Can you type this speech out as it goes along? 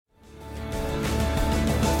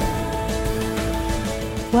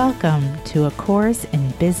Welcome to A Course in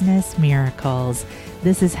Business Miracles.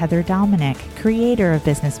 This is Heather Dominick, creator of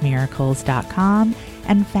BusinessMiracles.com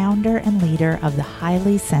and founder and leader of the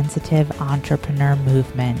highly sensitive entrepreneur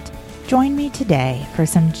movement. Join me today for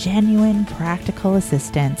some genuine practical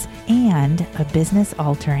assistance and a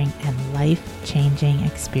business-altering and life-changing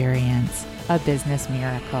experience, a business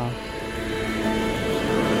miracle.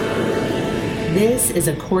 This is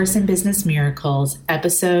A Course in Business Miracles,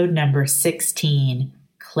 episode number 16,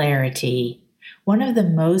 Clarity. One of the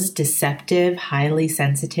most deceptive, highly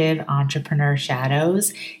sensitive entrepreneur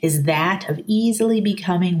shadows is that of easily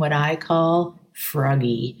becoming what I call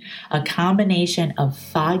froggy, a combination of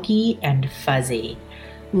foggy and fuzzy.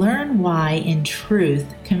 Learn why, in truth,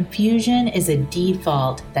 confusion is a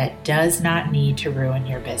default that does not need to ruin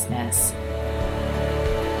your business.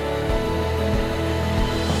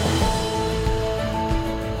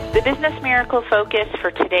 The Business Miracle focus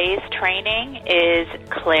for today's training is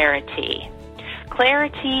clarity.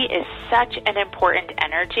 Clarity is such an important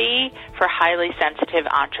energy for highly sensitive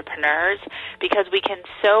entrepreneurs because we can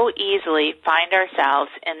so easily find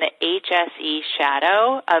ourselves in the HSE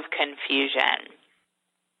shadow of confusion.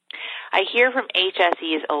 I hear from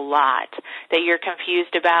HSEs a lot that you're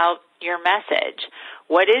confused about your message.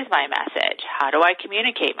 What is my message? How do I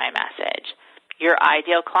communicate my message? Your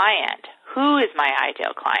ideal client. Who is my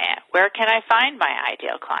ideal client? Where can I find my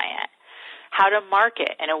ideal client? How to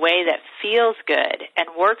market in a way that feels good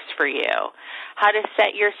and works for you. How to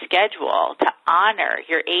set your schedule to honor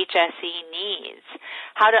your HSE needs.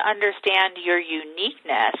 How to understand your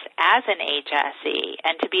uniqueness as an HSE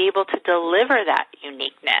and to be able to deliver that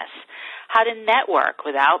uniqueness. How to network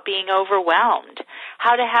without being overwhelmed.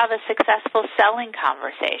 How to have a successful selling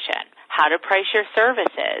conversation. How to price your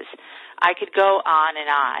services. I could go on and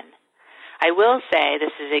on. I will say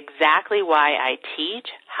this is exactly why I teach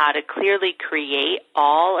how to clearly create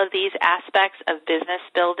all of these aspects of business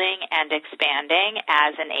building and expanding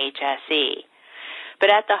as an HSE. But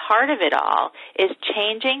at the heart of it all is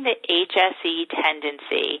changing the HSE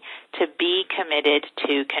tendency to be committed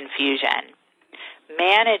to confusion.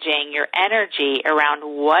 Managing your energy around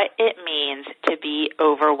what it means to be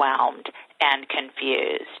overwhelmed and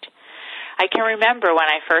confused. I can remember when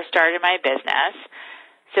I first started my business,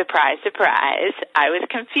 surprise, surprise, I was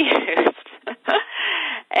confused.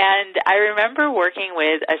 And I remember working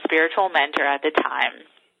with a spiritual mentor at the time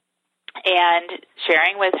and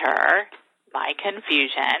sharing with her my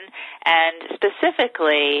confusion, and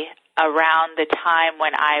specifically around the time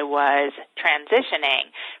when I was transitioning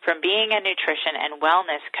from being a nutrition and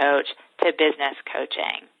wellness coach to business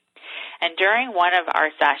coaching. And during one of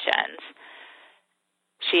our sessions,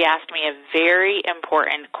 she asked me a very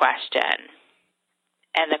important question.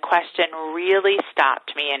 And the question really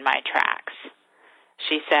stopped me in my tracks.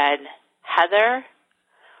 She said, Heather,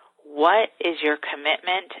 what is your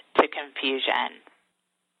commitment to confusion?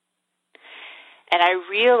 And I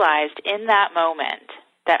realized in that moment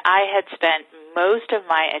that I had spent most of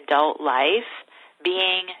my adult life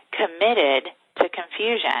being committed to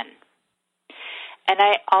confusion. And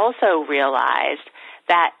I also realized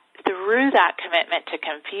that through that commitment to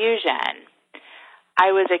confusion,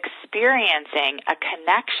 I was experiencing a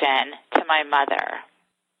connection to my mother.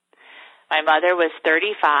 My mother was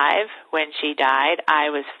 35 when she died. I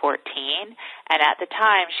was 14, and at the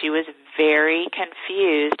time she was very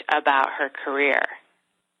confused about her career.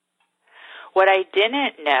 What I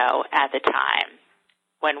didn't know at the time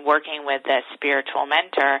when working with this spiritual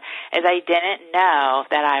mentor is I didn't know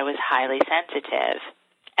that I was highly sensitive,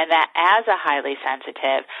 and that as a highly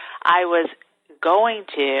sensitive, I was going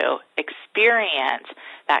to experience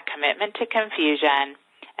that commitment to confusion,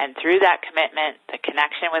 and through that commitment, the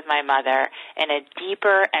connection with my mother in a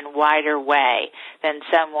deeper and wider way than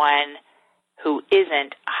someone who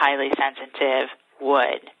isn't highly sensitive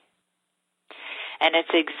would. And it's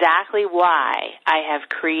exactly why I have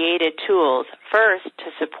created tools, first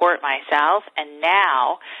to support myself, and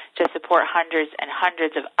now to support hundreds and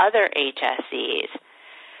hundreds of other HSEs,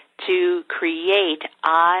 to create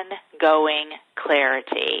ongoing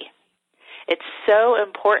clarity. It's so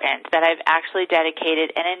important that I've actually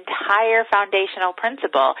dedicated an entire foundational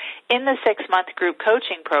principle in the 6-month group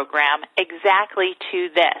coaching program exactly to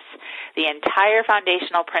this. The entire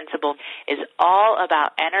foundational principle is all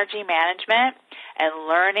about energy management and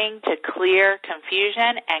learning to clear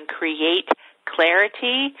confusion and create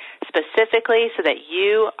clarity, specifically so that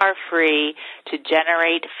you are free to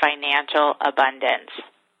generate financial abundance.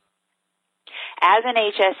 As an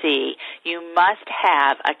HSE, you must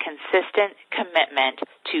have a consistent commitment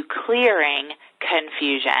to clearing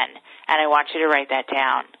confusion, and I want you to write that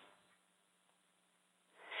down.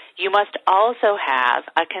 You must also have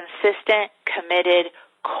a consistent, committed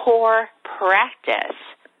core practice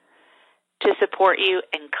to support you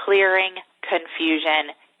in clearing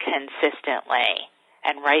confusion consistently.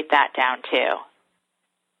 And write that down too.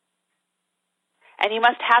 And you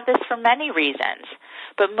must have this for many reasons.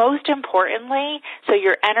 But most importantly, so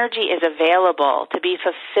your energy is available to be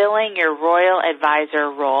fulfilling your Royal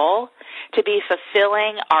Advisor role, to be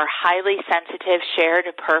fulfilling our highly sensitive shared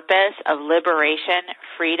purpose of liberation,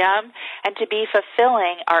 freedom, and to be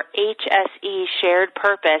fulfilling our HSE shared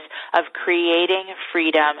purpose of creating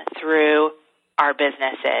freedom through our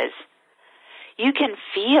businesses. You can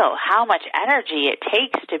feel how much energy it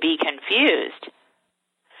takes to be confused.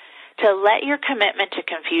 To let your commitment to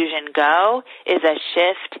confusion go is a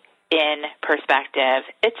shift in perspective.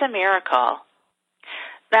 It's a miracle.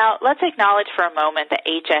 Now, let's acknowledge for a moment that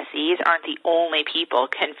HSEs aren't the only people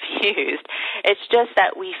confused. It's just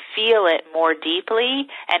that we feel it more deeply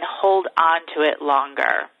and hold on to it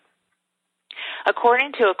longer.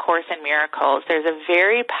 According to A Course in Miracles, there's a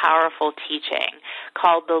very powerful teaching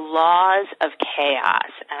called the Laws of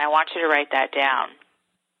Chaos, and I want you to write that down.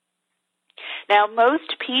 Now,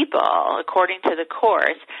 most people, according to the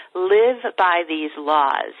Course, live by these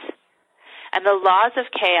laws. And the laws of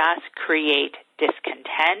chaos create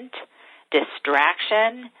discontent,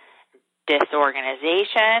 distraction,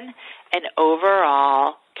 disorganization, and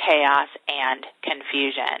overall chaos and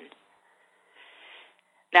confusion.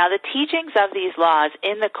 Now, the teachings of these laws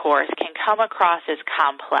in the Course can come across as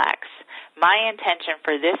complex. My intention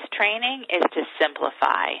for this training is to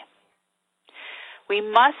simplify. We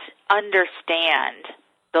must understand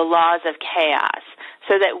the laws of chaos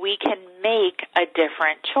so that we can make a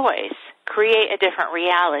different choice, create a different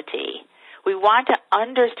reality. We want to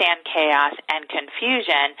understand chaos and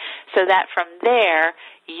confusion so that from there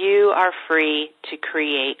you are free to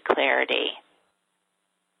create clarity.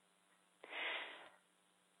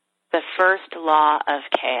 The first law of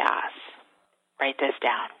chaos. Write this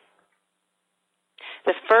down.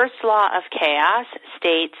 The first law of chaos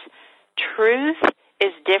states, truth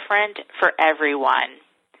is different for everyone.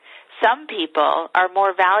 Some people are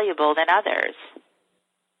more valuable than others.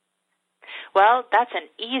 Well, that's an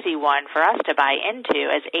easy one for us to buy into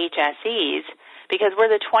as HSEs because we're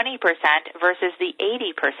the 20% versus the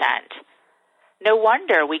 80%. No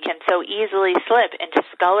wonder we can so easily slip into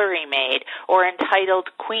scullery maid or entitled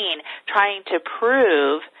queen, trying to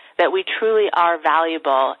prove that we truly are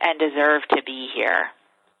valuable and deserve to be here.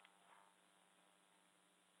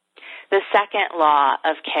 The second law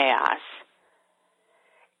of chaos.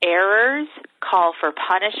 Errors call for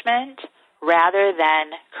punishment rather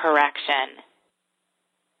than correction.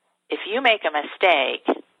 If you make a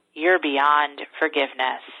mistake, you're beyond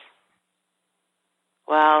forgiveness.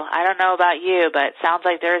 Well, I don't know about you, but it sounds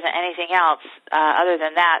like there isn't anything else other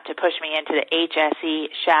than that to push me into the HSE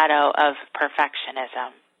shadow of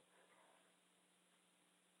perfectionism.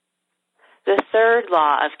 The third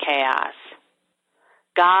law of chaos.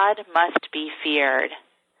 God must be feared.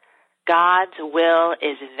 God's will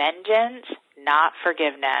is vengeance, not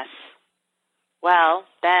forgiveness. Well,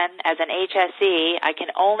 then, as an HSE, I can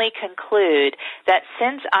only conclude that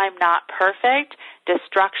since I'm not perfect,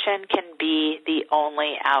 destruction can be the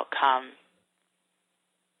only outcome.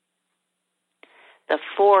 The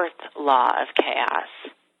fourth law of chaos.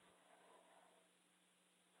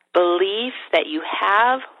 Belief that you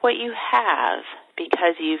have what you have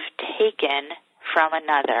because you've taken from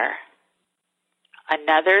another.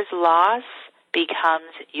 Another's loss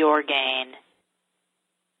becomes your gain.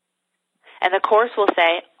 And the Course will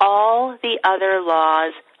say all the other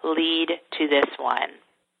laws lead to this one.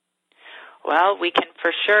 Well, we can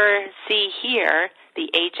for sure see here the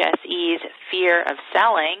HSE's fear of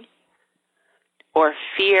selling or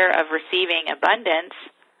fear of receiving abundance,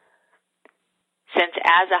 since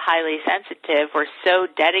as a highly sensitive, we're so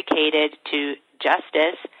dedicated to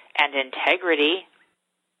justice and integrity.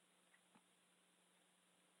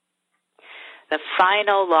 The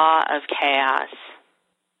final law of chaos.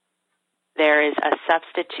 There is a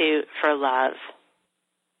substitute for love.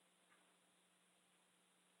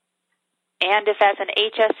 And if as an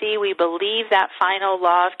HSE we believe that final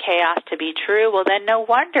law of chaos to be true, well then no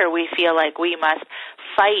wonder we feel like we must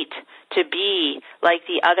fight to be like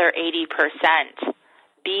the other 80%,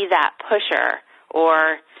 be that pusher,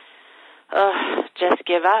 or just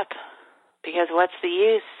give up, because what's the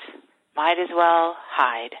use? Might as well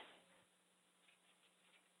hide.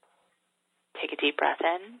 Take a deep breath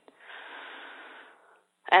in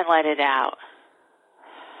and let it out.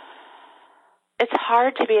 It's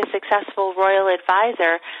hard to be a successful royal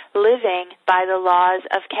advisor living by the laws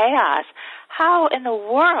of chaos. How in the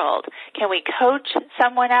world can we coach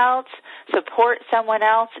someone else, support someone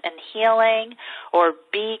else in healing, or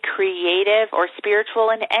be creative or spiritual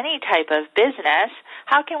in any type of business?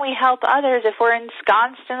 How can we help others if we're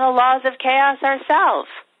ensconced in the laws of chaos ourselves?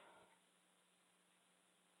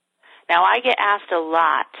 Now, I get asked a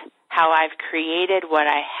lot how I've created what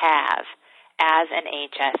I have as an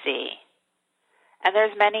HSE. And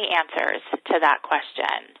there's many answers to that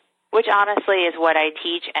question, which honestly is what I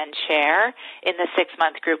teach and share in the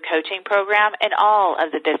 6-month group coaching program and all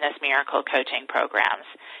of the Business Miracle coaching programs.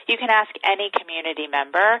 You can ask any community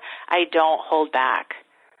member. I don't hold back.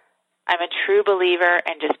 I'm a true believer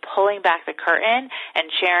in just pulling back the curtain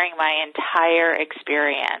and sharing my entire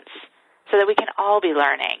experience so that we can all be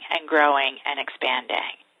learning and growing and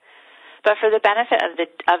expanding. But for the benefit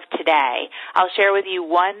of today, I'll share with you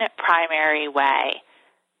one primary way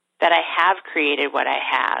that I have created what I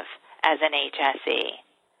have as an HSE.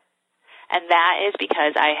 And that is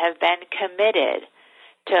because I have been committed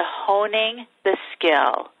to honing the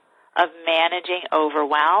skill of managing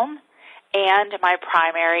overwhelm and my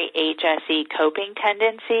primary HSE coping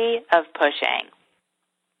tendency of pushing.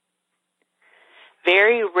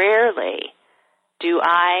 Very rarely do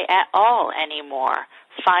I at all anymore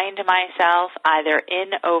find myself either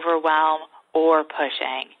in overwhelm or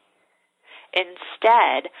pushing.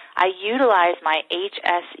 Instead, I utilize my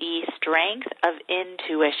HSE strength of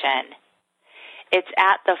intuition. It's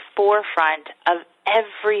at the forefront of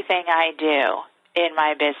everything I do in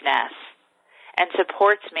my business and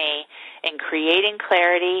supports me in creating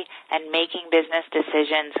clarity and making business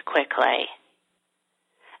decisions quickly.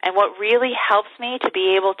 And what really helps me to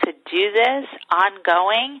be able to do this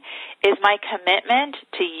ongoing is my commitment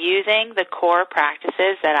to using the core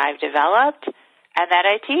practices that I've developed and that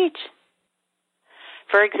I teach.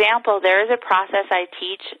 For example, there is a process I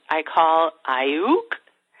teach I call AYUK,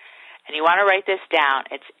 and you want to write this down.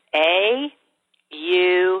 It's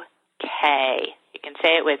A-U-K. You can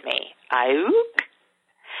say it with me, AYUK.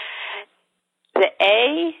 The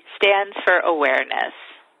A stands for awareness.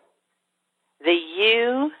 The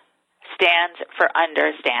U stands for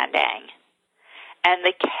understanding, and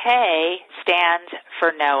the K stands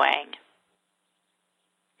for knowing.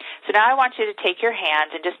 So now I want you to take your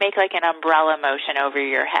hands and just make like an umbrella motion over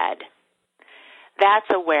your head. That's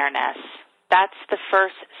awareness. That's the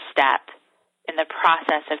first step in the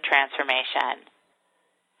process of transformation.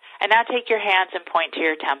 And now take your hands and point to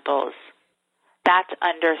your temples. That's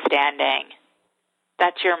understanding.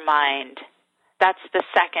 That's your mind. That's the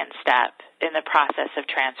second step in the process of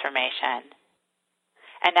transformation.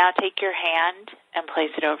 And now take your hand and place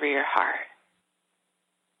it over your heart.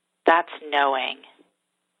 That's knowing.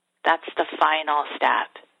 That's the final step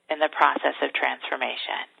in the process of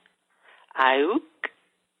transformation. AYUK.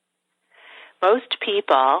 Most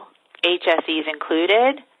people, HSEs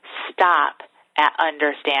included, stop at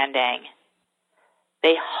understanding.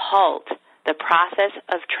 They halt the process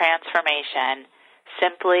of transformation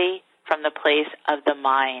simply from the place of the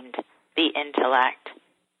mind, the intellect.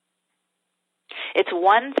 It's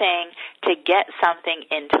one thing to get something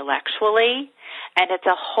intellectually, and it's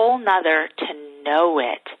a whole nother to know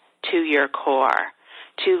it to your core,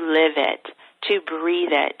 to live it, to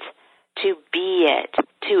breathe it, to be it,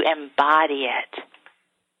 to embody it.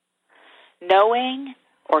 Knowing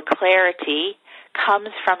or clarity comes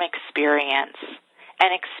from experience,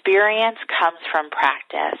 and experience comes from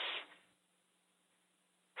practice.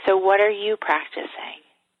 So what are you practicing?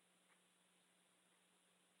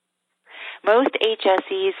 Most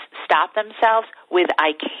HSEs stop themselves with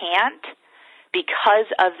I can't because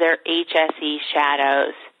of their HSE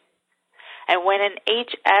shadows. And when an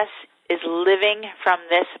HS is living from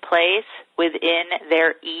this place within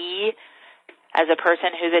their E as a person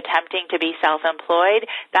who's attempting to be self-employed,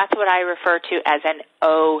 that's what I refer to as an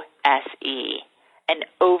OSE, an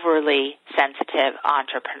overly sensitive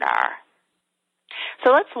entrepreneur.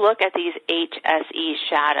 So let's look at these HSE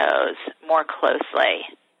shadows more closely.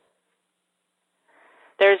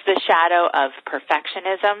 There's the shadow of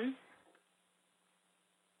perfectionism,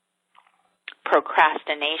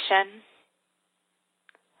 procrastination,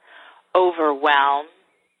 overwhelm,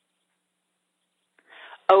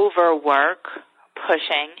 overwork,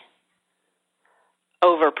 pushing,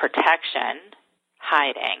 overprotection,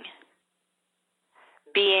 hiding,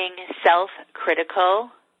 being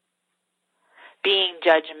self-critical, being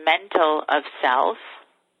judgmental of self,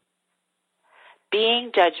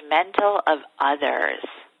 being judgmental of others,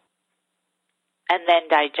 and then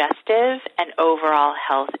digestive and overall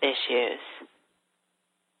health issues.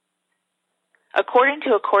 According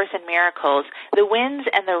to A Course in Miracles, the winds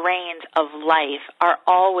and the rains of life are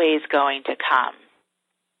always going to come.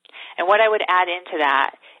 And what I would add into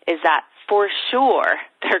that is that for sure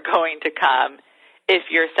they're going to come if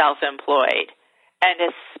you're self-employed,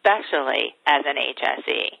 and especially as an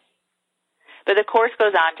HSE. But the Course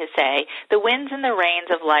goes on to say, the winds and the rains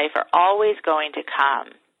of life are always going to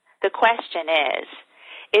come. The question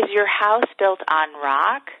is your house built on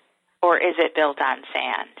rock or is it built on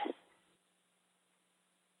sand?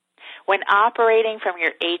 When operating from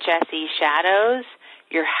your HSE shadows,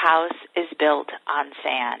 your house is built on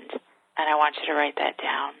sand. And I want you to write that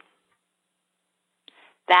down.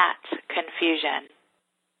 That's confusion.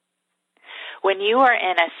 When you are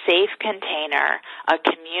in a safe container, a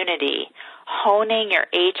community, honing your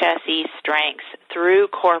HSE strengths through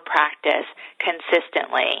core practice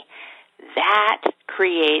consistently, that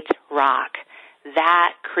creates rock.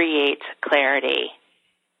 That creates clarity.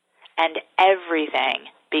 And everything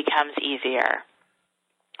becomes easier.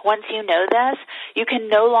 Once you know this, you can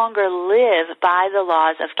no longer live by the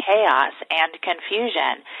laws of chaos and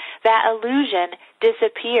confusion. That illusion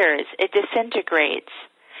disappears. It disintegrates.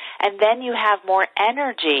 And then you have more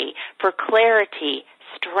energy for clarity,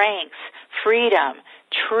 strength, freedom,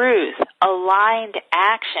 truth, aligned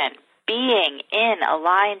action, being in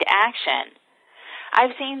aligned action.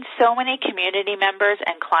 I've seen so many community members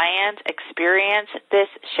and clients experience this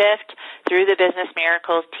shift through the Business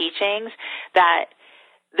Miracles teachings that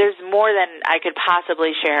there's more than I could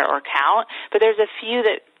possibly share or count, but there's a few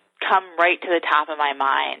that come right to the top of my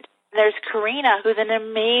mind. There's Karina, who's an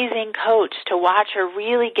amazing coach, to watch her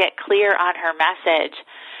really get clear on her message,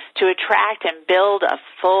 to attract and build a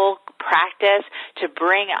full practice, to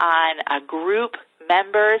bring on a group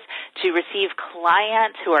members, to receive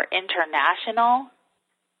clients who are international.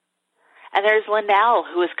 And there's Linnell,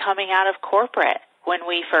 who was coming out of corporate when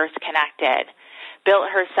we first connected, built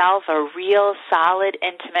herself a real solid,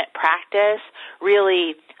 intimate practice,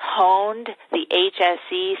 really honed the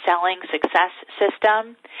HSE selling success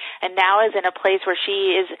system, and now is in a place where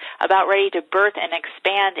she is about ready to birth and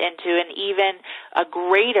expand into an even a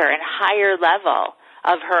greater and higher level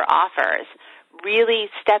of her offers, really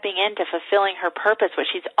stepping into fulfilling her purpose, what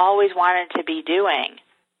she's always wanted to be doing.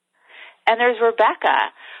 And there's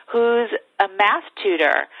Rebecca, who's a math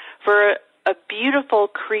tutor for a beautiful,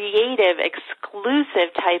 creative,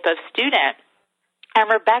 exclusive type of student. And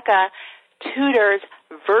Rebecca tutors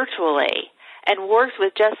virtually and works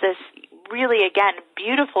with just this really, again,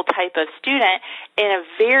 beautiful type of student in a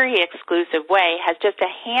very exclusive way, has just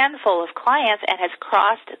a handful of clients, and has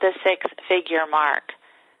crossed the six-figure mark.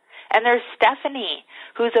 And there's Stephanie,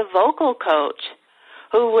 who's a vocal coach,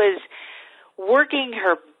 who was working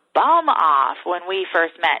her bum off when we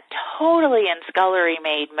first met, totally in scullery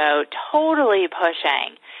maid mode, totally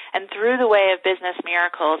pushing. And through the way of Business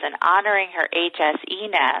Miracles and honoring her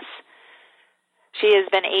HSE-ness, she has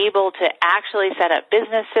been able to actually set up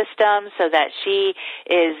business systems so that she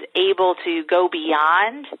is able to go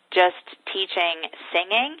beyond just teaching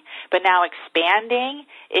singing, but now expanding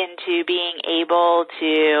into being able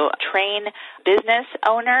to train business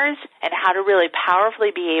owners and how to really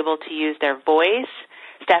powerfully be able to use their voice.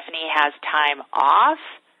 Stephanie has time off.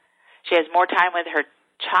 She has more time with her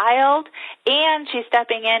child, and she's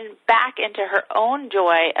stepping in back into her own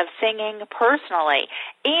joy of singing personally.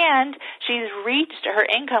 And she's reached her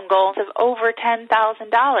income goals of over $10,000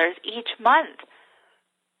 each month.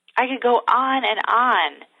 I could go on and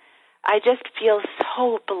on. I just feel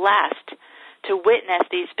so blessed to witness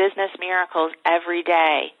these business miracles every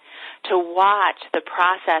day, to watch the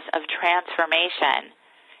process of transformation.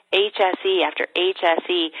 HSE after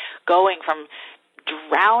HSE going from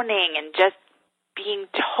drowning and just being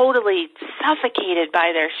totally suffocated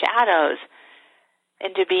by their shadows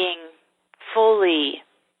into being fully,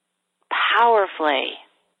 powerfully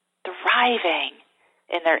thriving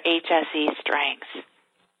in their HSE strengths.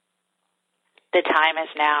 The time is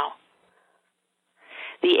now.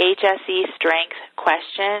 The HSE strength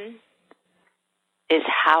question is,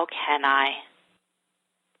 how can I?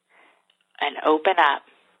 And open up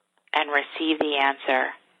and receive the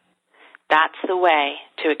answer. That's the way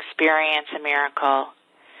to experience a miracle.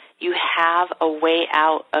 You have a way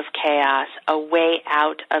out of chaos, a way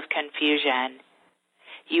out of confusion.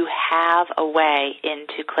 You have a way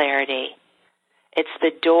into clarity. It's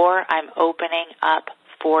the door I'm opening up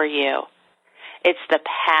for you. It's the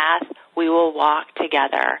path we will walk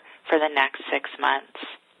together for the next 6 months.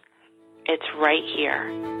 It's right here.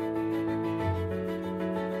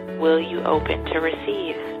 Will you open to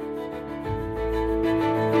receive?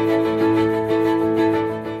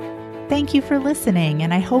 Thank thank you for listening,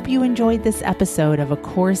 and I hope you enjoyed this episode of A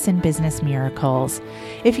Course in Business Miracles.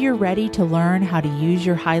 If you're ready to learn how to use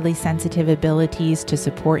your highly sensitive abilities to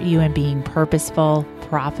support you in being purposeful,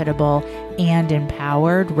 profitable, and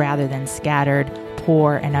empowered rather than scattered,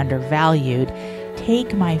 poor, and undervalued,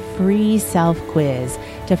 take my free self-quiz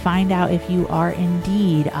to find out if you are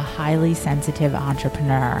indeed a highly sensitive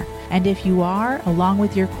entrepreneur. And if you are, along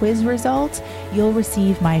with your quiz results, you'll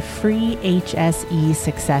receive my free HSE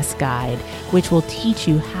Success Guide, which will teach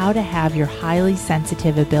you how to have your highly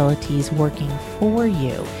sensitive abilities working for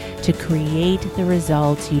you to create the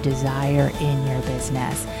results you desire in your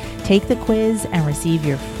business. Take the quiz and receive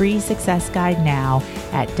your free success guide now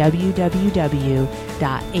at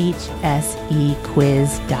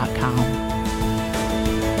www.hsequiz.com.